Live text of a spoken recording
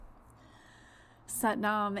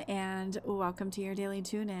Satnam and welcome to your daily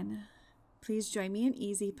tune-in. Please join me in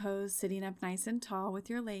easy pose, sitting up nice and tall with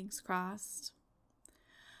your legs crossed.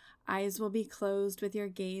 Eyes will be closed with your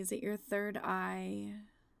gaze at your third eye.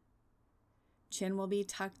 Chin will be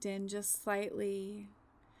tucked in just slightly.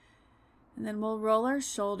 And then we'll roll our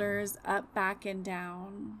shoulders up, back, and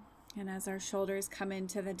down. And as our shoulders come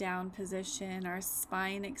into the down position, our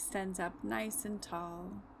spine extends up nice and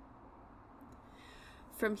tall.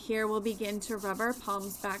 From here, we'll begin to rub our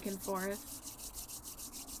palms back and forth,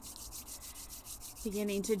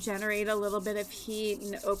 beginning to generate a little bit of heat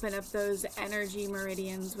and open up those energy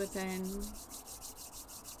meridians within.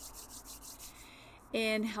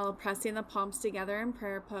 Inhale, pressing the palms together in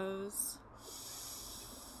prayer pose.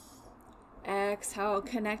 Exhale,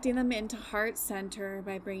 connecting them into heart center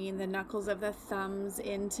by bringing the knuckles of the thumbs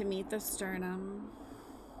in to meet the sternum.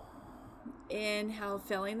 Inhale,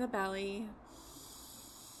 filling the belly.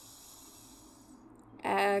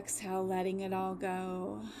 Exhale, letting it all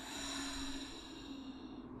go.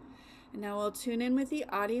 And now we'll tune in with the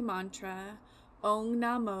Adi mantra, Om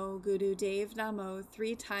Namo Guru Dev Namo,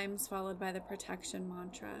 3 times followed by the protection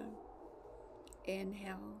mantra.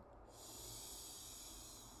 Inhale.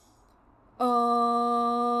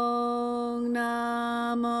 Om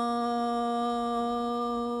Namo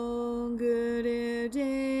Guru Dev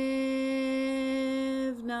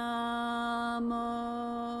Namo.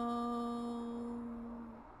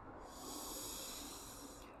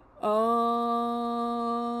 Om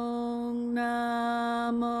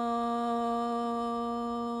Namo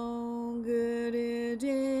Guru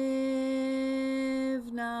Dev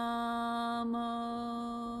Namo.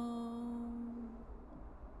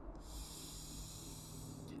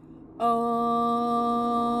 Om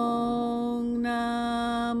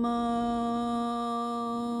Namo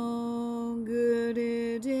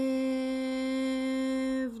Guru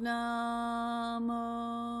Dev Namo.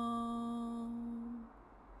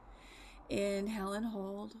 Inhale and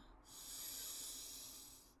hold.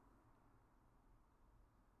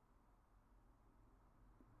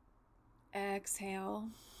 Exhale.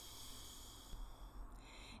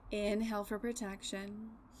 Inhale for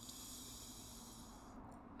protection.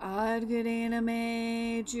 Adgurena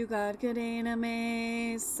me, Jugadgurena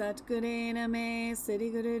me, Satgurena me,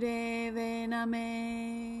 Siddhigurudevena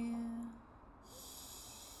me.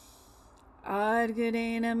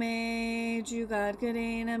 Adgurena me,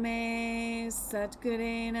 Jugadgurena me,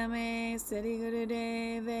 Satgurena me,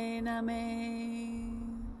 Siddhigurudevena me.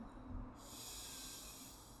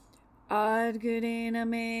 Adgurena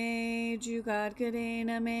me,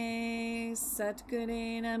 Jugadgurena me,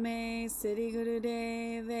 Satgurena me,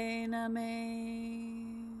 Siddhigurudevena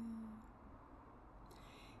me.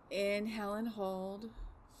 Inhale and hold.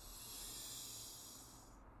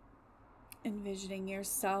 Envisioning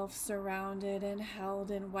yourself surrounded and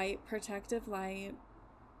held in white protective light.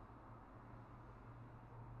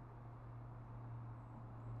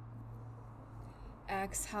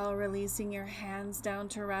 Exhale, releasing your hands down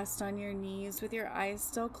to rest on your knees with your eyes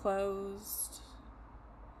still closed.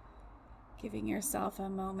 Giving yourself a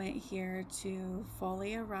moment here to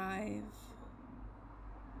fully arrive,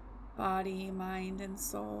 body, mind, and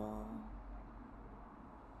soul.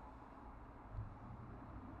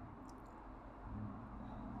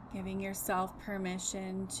 Giving yourself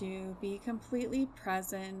permission to be completely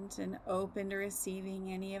present and open to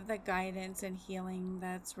receiving any of the guidance and healing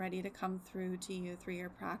that's ready to come through to you through your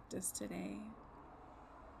practice today.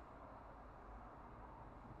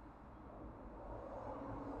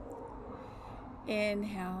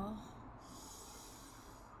 Inhale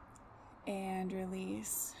and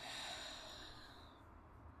release.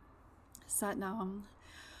 Satnam.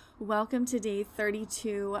 Welcome to day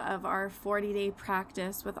 32 of our 40-day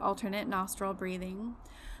practice with alternate nostril breathing.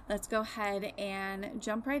 Let's go ahead and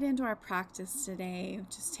jump right into our practice today,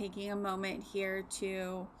 just taking a moment here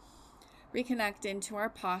to reconnect into our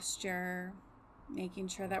posture, making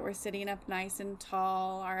sure that we're sitting up nice and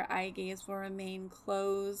tall. Our eye gaze will remain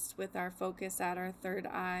closed with our focus at our third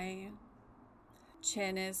eye.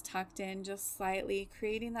 Chin is tucked in just slightly,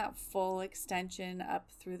 creating that full extension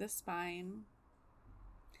up through the spine.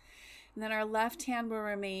 And then our left hand will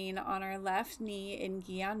remain on our left knee in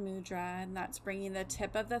Gyan Mudra, and that's bringing the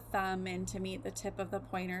tip of the thumb in to meet the tip of the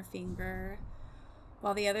pointer finger,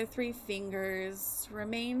 while the other 3 fingers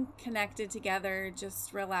remain connected together,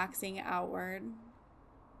 just relaxing outward.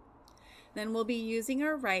 Then we'll be using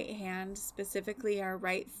our right hand, specifically our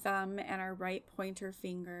right thumb and our right pointer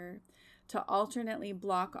finger, to alternately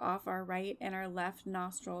block off our right and our left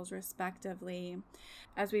nostrils respectively,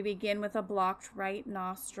 as we begin with a blocked right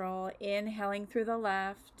nostril, inhaling through the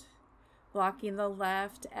left, Blocking the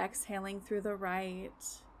left, exhaling through the right.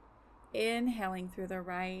 Inhaling through the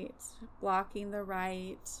right, blocking the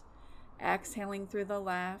right, exhaling through the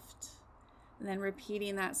left, and then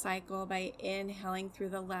repeating that cycle by inhaling through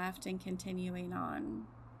the left and continuing on.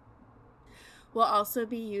 We'll also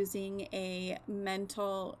be using a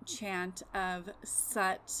mental chant of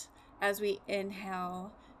Sat as we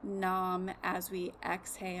inhale, Nam as we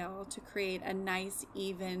exhale, to create a nice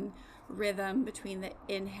even rhythm between the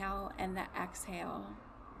inhale and the exhale.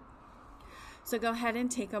 So go ahead and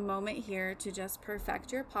take a moment here to just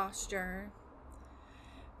perfect your posture,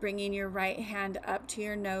 bringing your right hand up to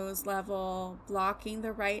your nose level, blocking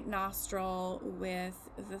the right nostril with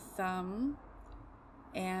the thumb,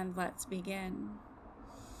 and let's begin.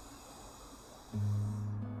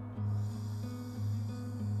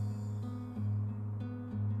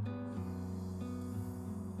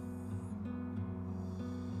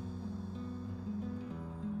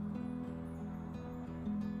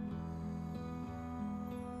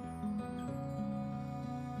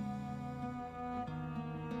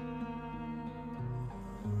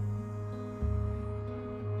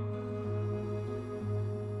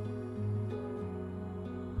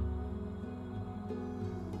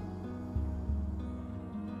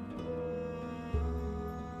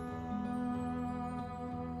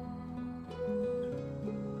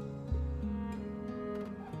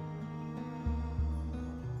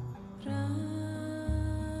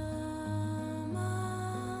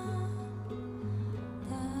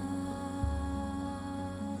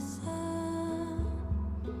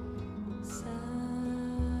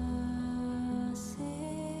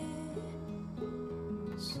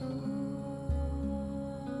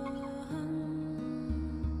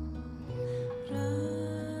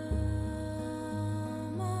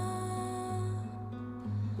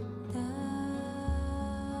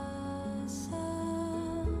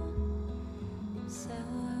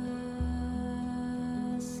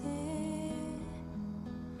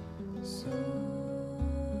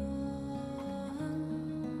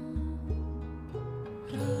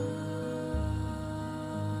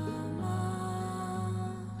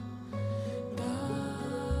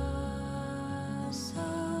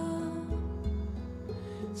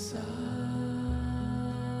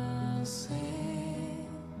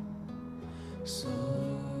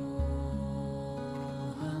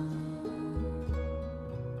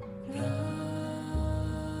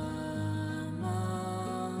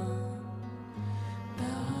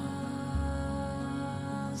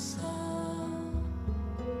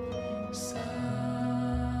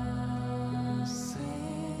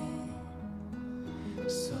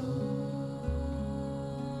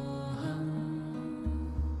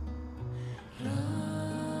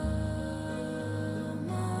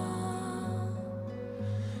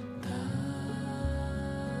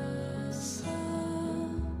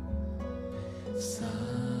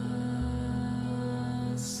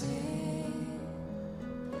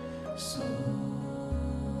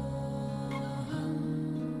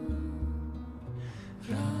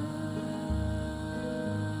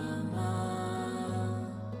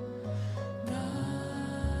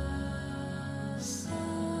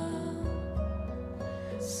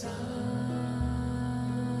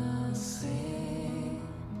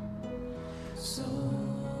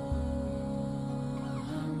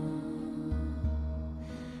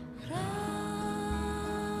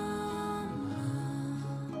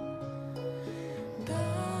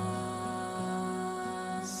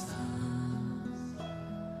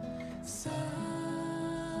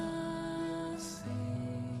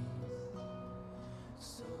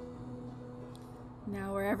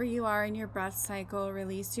 Now, wherever you are in your breath cycle,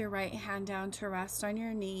 release your right hand down to rest on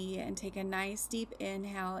your knee and take a nice deep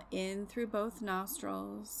inhale in through both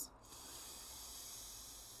nostrils.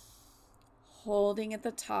 Holding at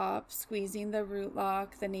the top, squeezing the root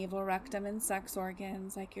lock, the navel, rectum, and sex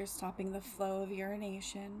organs like you're stopping the flow of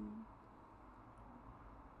urination.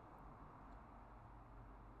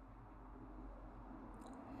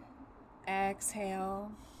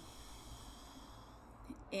 Exhale.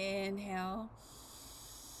 Inhale.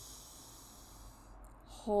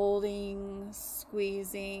 Holding,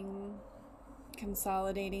 squeezing,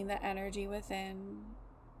 consolidating the energy within.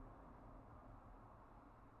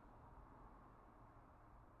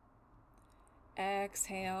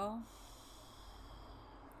 Exhale.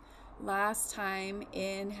 Last time,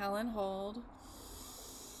 inhale and hold.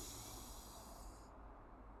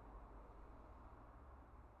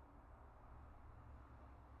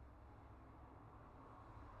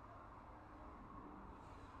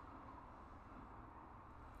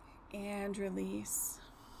 And release.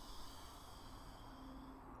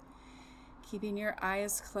 Keeping your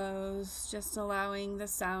eyes closed, just allowing the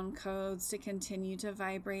sound codes to continue to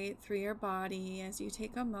vibrate through your body as you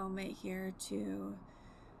take a moment here to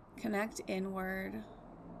connect inward.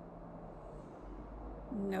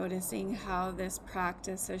 Noticing how this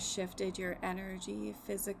practice has shifted your energy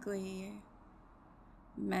physically,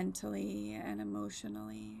 mentally, and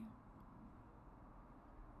emotionally.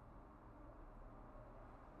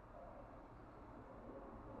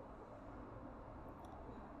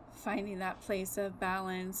 Finding that place of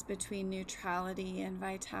balance between neutrality and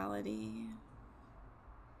vitality.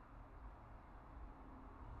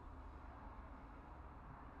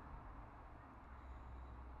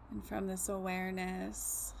 And from this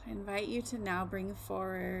awareness, I invite you to now bring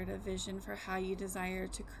forward a vision for how you desire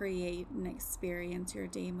to create and experience your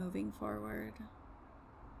day moving forward.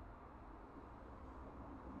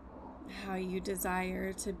 How you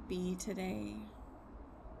desire to be today.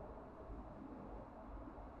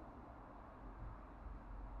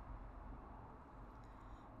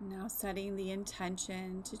 Now setting the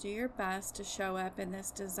intention to do your best to show up in this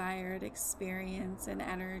desired experience and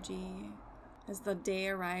energy as the day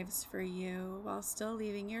arrives for you, while still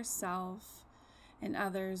leaving yourself and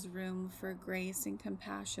others room for grace and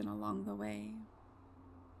compassion along the way.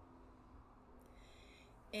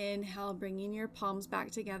 Inhale, bringing your palms back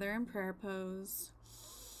together in prayer pose.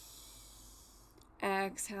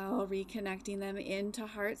 Exhale, reconnecting them into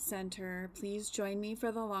heart center. Please join me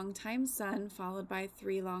for the long time sun, followed by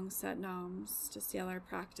 3 long Sat Nams to seal our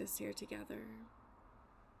practice here together.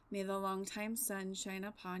 May the long time sun shine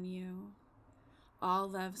upon you. All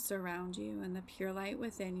love surround you, and the pure light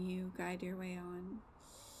within you guide your way on.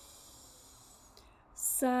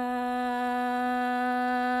 Sat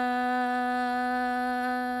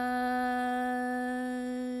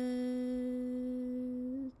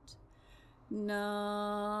Nam.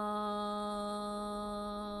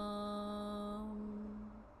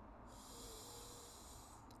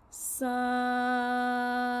 Sat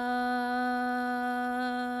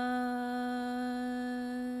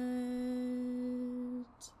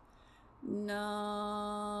Nam.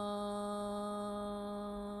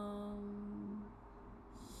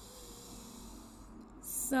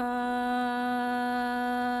 Sat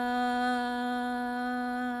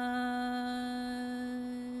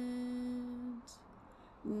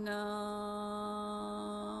Nam.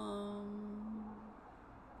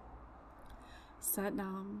 Sat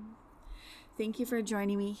Nam. Thank you for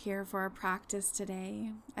joining me here for our practice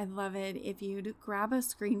today. I'd love it if you'd grab a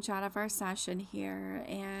screenshot of our session here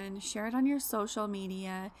and share it on your social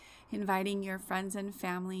media, inviting your friends and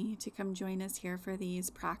family to come join us here for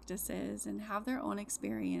these practices and have their own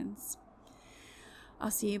experience.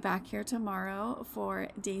 I'll see you back here tomorrow for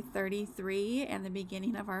day 33 and the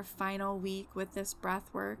beginning of our final week with this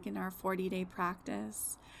breath work in our 40-day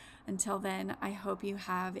practice. Until then, I hope you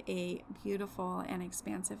have a beautiful and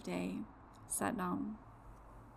expansive day. Sat Nam.